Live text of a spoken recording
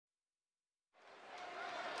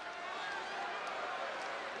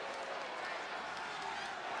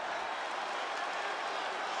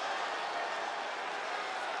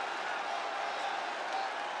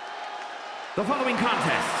The following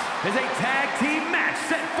contest is a tag team match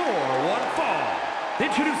set for one fall.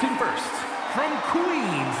 Introducing first, from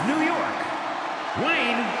Queens, New York,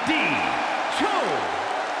 Wendy Choo.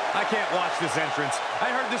 I can't watch this entrance.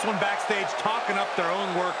 I heard this one backstage talking up their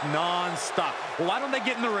own work non-stop. Well, why don't they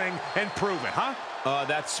get in the ring and prove it, huh?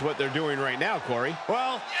 That's what they're doing right now, Corey.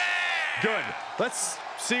 Well, good. Let's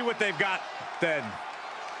see what they've got then.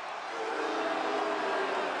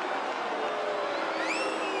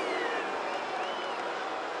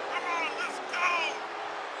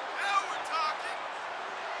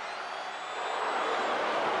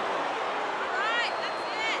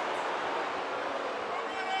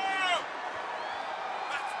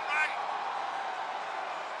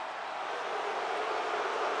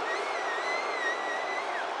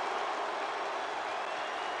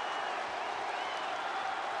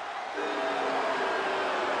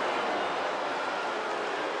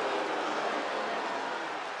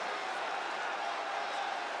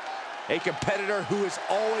 A competitor who is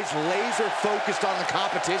always laser focused on the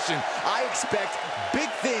competition. I expect big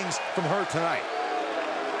things from her tonight.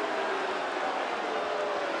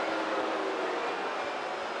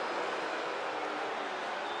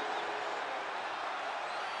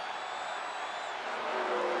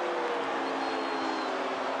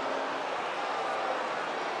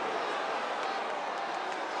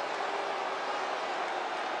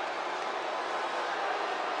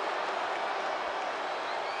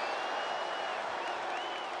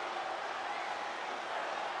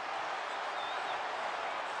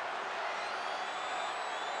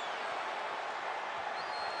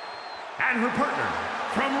 And her partner,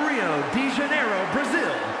 from Rio de Janeiro,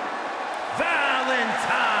 Brazil,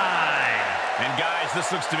 Valentine. And guys,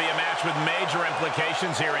 this looks to be a match with major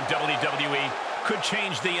implications here in WWE. Could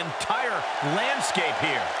change the entire landscape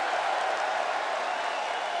here.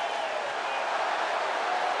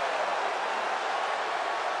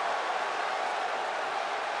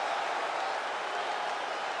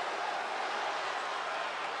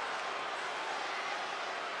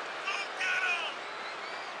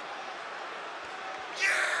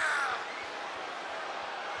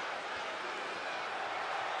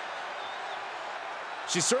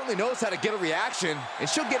 She certainly knows how to get a reaction, and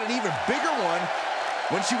she'll get an even bigger one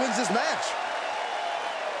when she wins this match.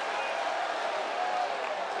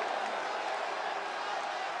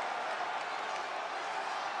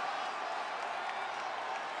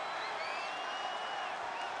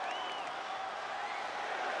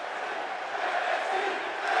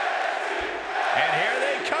 And here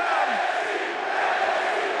they come.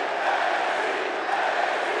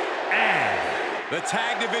 The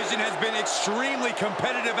tag division has been extremely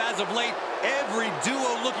competitive as of late. Every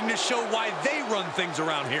duo looking to show why they run things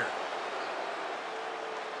around here.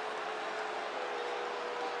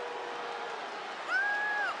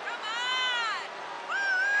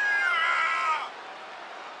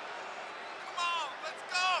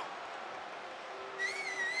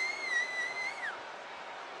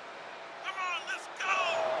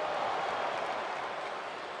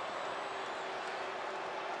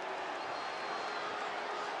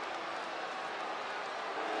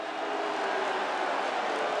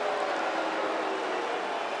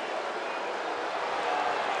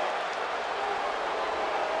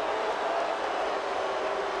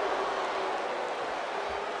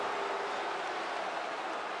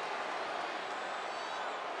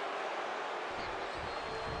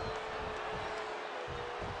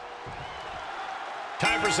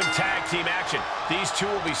 Time for some tag team action. These two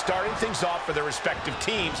will be starting things off for their respective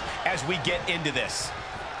teams as we get into this.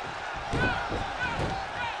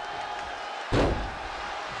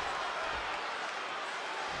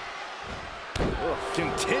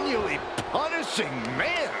 Continually punishing,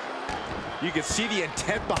 man. You can see the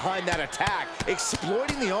intent behind that attack.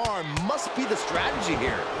 Exploiting the arm must be the strategy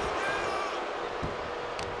here.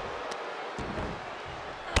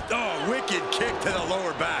 Oh, wicked kick to the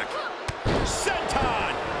lower back.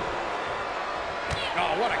 Senton!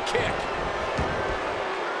 Oh, what a kick.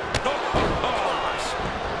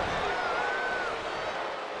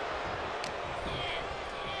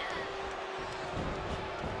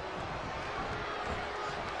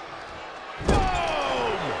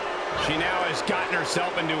 She now has gotten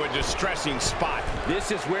herself into a distressing spot.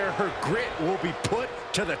 This is where her grit will be put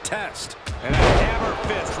to the test. And a hammer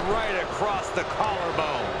fist right across the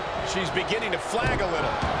collarbone. She's beginning to flag a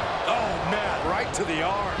little. Oh, man, right to the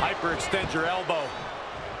arm. Hyperextend your elbow.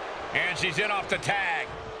 And she's in off the tag.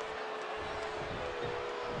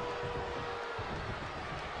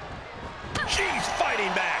 She's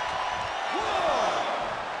fighting back.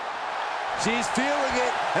 She's feeling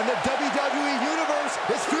it, and the WWE Universe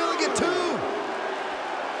is feeling it too.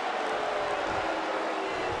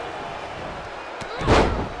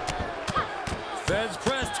 Bench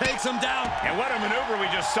press takes him down. And what a maneuver we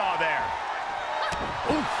just saw there.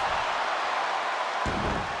 Oof.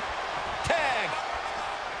 Tag.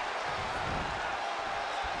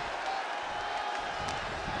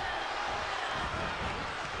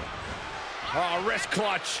 Oh, wrist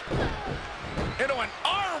clutch. Into an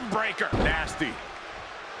arm breaker. Nasty.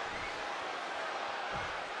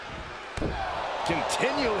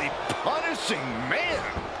 Continually punishing, man.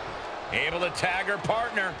 Able to tag her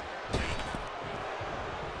partner.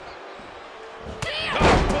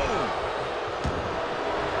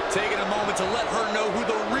 Taking a moment to let her know who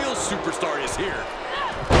the real superstar is here.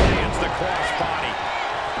 Lands the crossbody.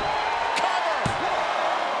 Cover!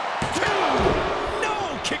 2!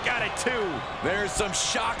 No! Kick out at 2. There's some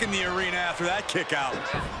shock in the arena after that kick out.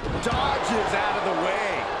 Dodges out of the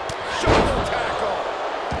way. Shoulder tackle.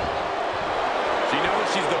 She knows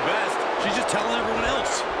she's the best. She's just telling everyone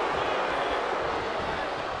else.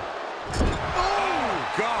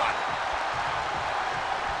 Oh, God.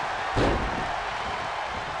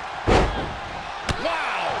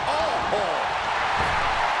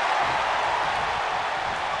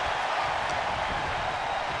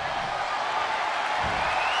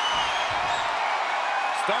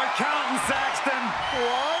 Start counting, Saxton.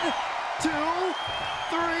 1, 2,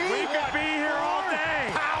 3. We could be here all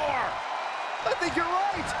day. Power. I think you're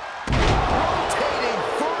right. Rotating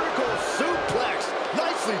vertical suplex.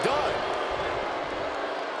 Nicely done.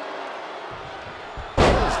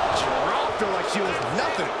 Just dropped her like she was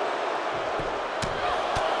nothing.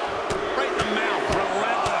 Right in the mouth.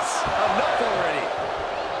 Relentless. Enough already.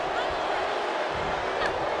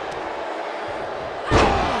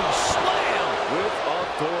 Slam with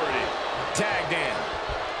authority. Tagged in.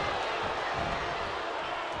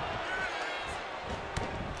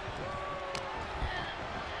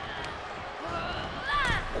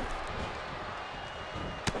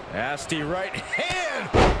 Nasty right hand.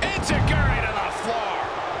 It's a Jakara to the floor.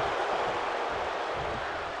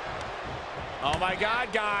 Oh my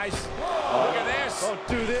God, guys. Look at this. Don't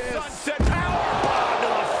do this. Sunset power bomb to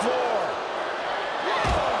the floor.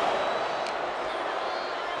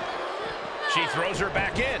 She throws her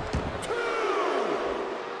back in.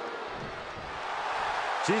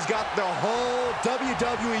 She's got the whole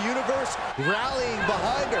WWE Universe rallying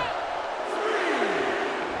behind her.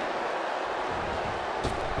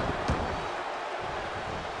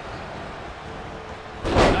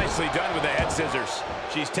 Nicely done with the head scissors.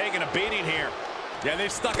 She's taking a beating here. Yeah,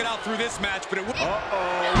 they've stuck it out through this match, but it will. What's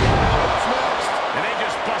next? And they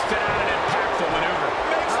just busted out an impactful maneuver.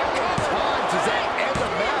 How many times does that end a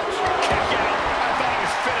match? Kick out. I thought it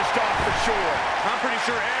was finished off for sure. I'm pretty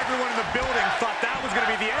sure everyone in the building thought that was going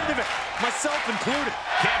to be the end of it, myself included.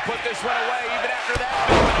 Can't put this one away even after that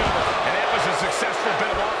big maneuver. And it was a successful bit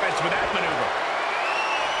of offense with that maneuver.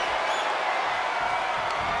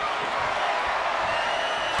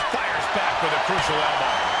 Fires back with a crucial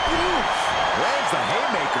elbow. Oof. Lands the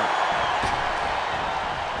haymaker.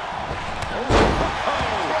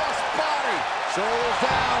 Cross body. Shoulders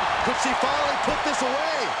down. Could she finally put this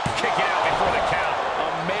away? Kick out before the count.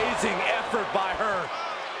 Amazing effort by her.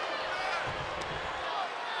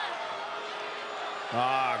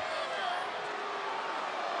 Oh,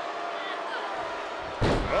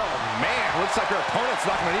 man. Looks like her opponent's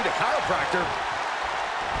not going to need a chiropractor.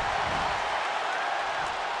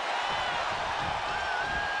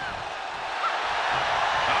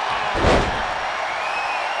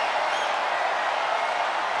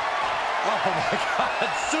 Oh, my God.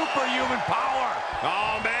 Superhuman power.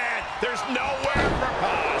 Oh, man. There's nowhere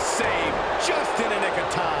for save just in the nick of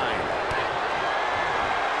time.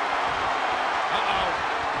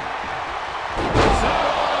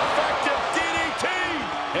 Effective DDT.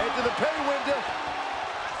 Head to the pay window.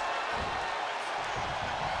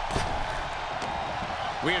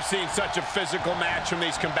 We have seen such a physical match from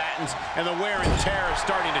these combatants, and the wear and tear is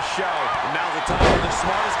starting to show. Now's the time where the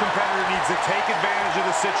smartest competitor needs to take advantage of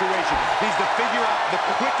the situation. Needs to figure out the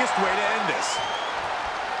quickest way to end this.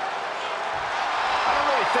 I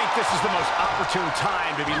don't really think this is the most opportune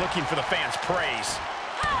time to be looking for the fans' praise.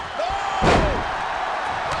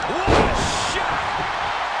 What a shot!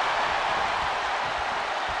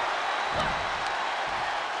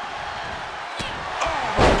 Oh,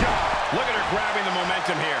 my God. Look at her grabbing the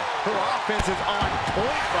momentum here. Her offense is on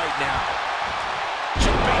point right now.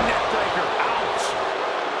 Jumping neck breaker. Ouch.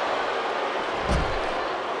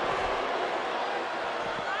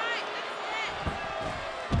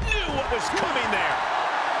 Knew what was coming there.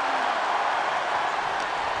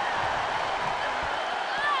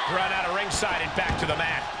 Run out of ringside and back to the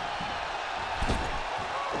mat.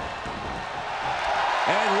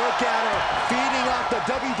 And look at her feeding off The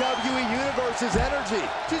WWE Universe's energy.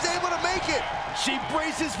 She's able to make it. She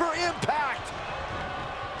braces for impact.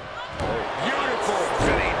 Beautiful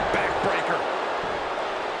spinning backbreaker.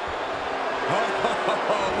 Oh,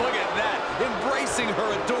 look at that. Embracing her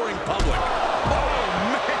adoring public. Oh,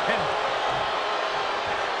 man.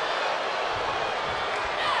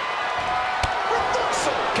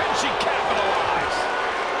 Reversal. Can she capitalize?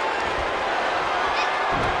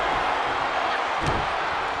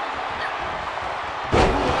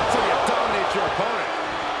 That's how you dominate your opponent.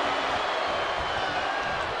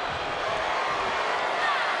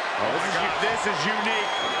 This is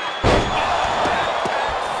unique.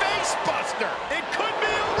 Face buster. It could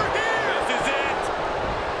be over here. This is it.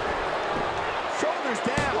 Shoulders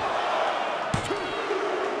down.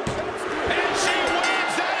 And she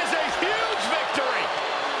wins. That is a huge victory.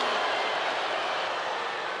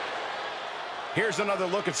 Here's another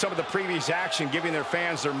look at some of the previous action, giving their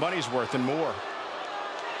fans their money's worth and more.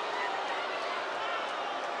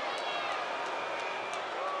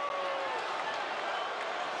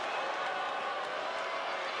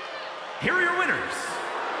 Here are your winners.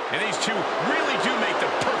 And these two really do make the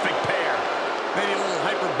perfect pair. Maybe a little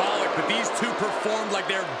hyperbolic, but these two performed like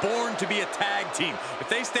they're born to be a tag team. If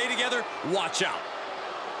they stay together, watch out.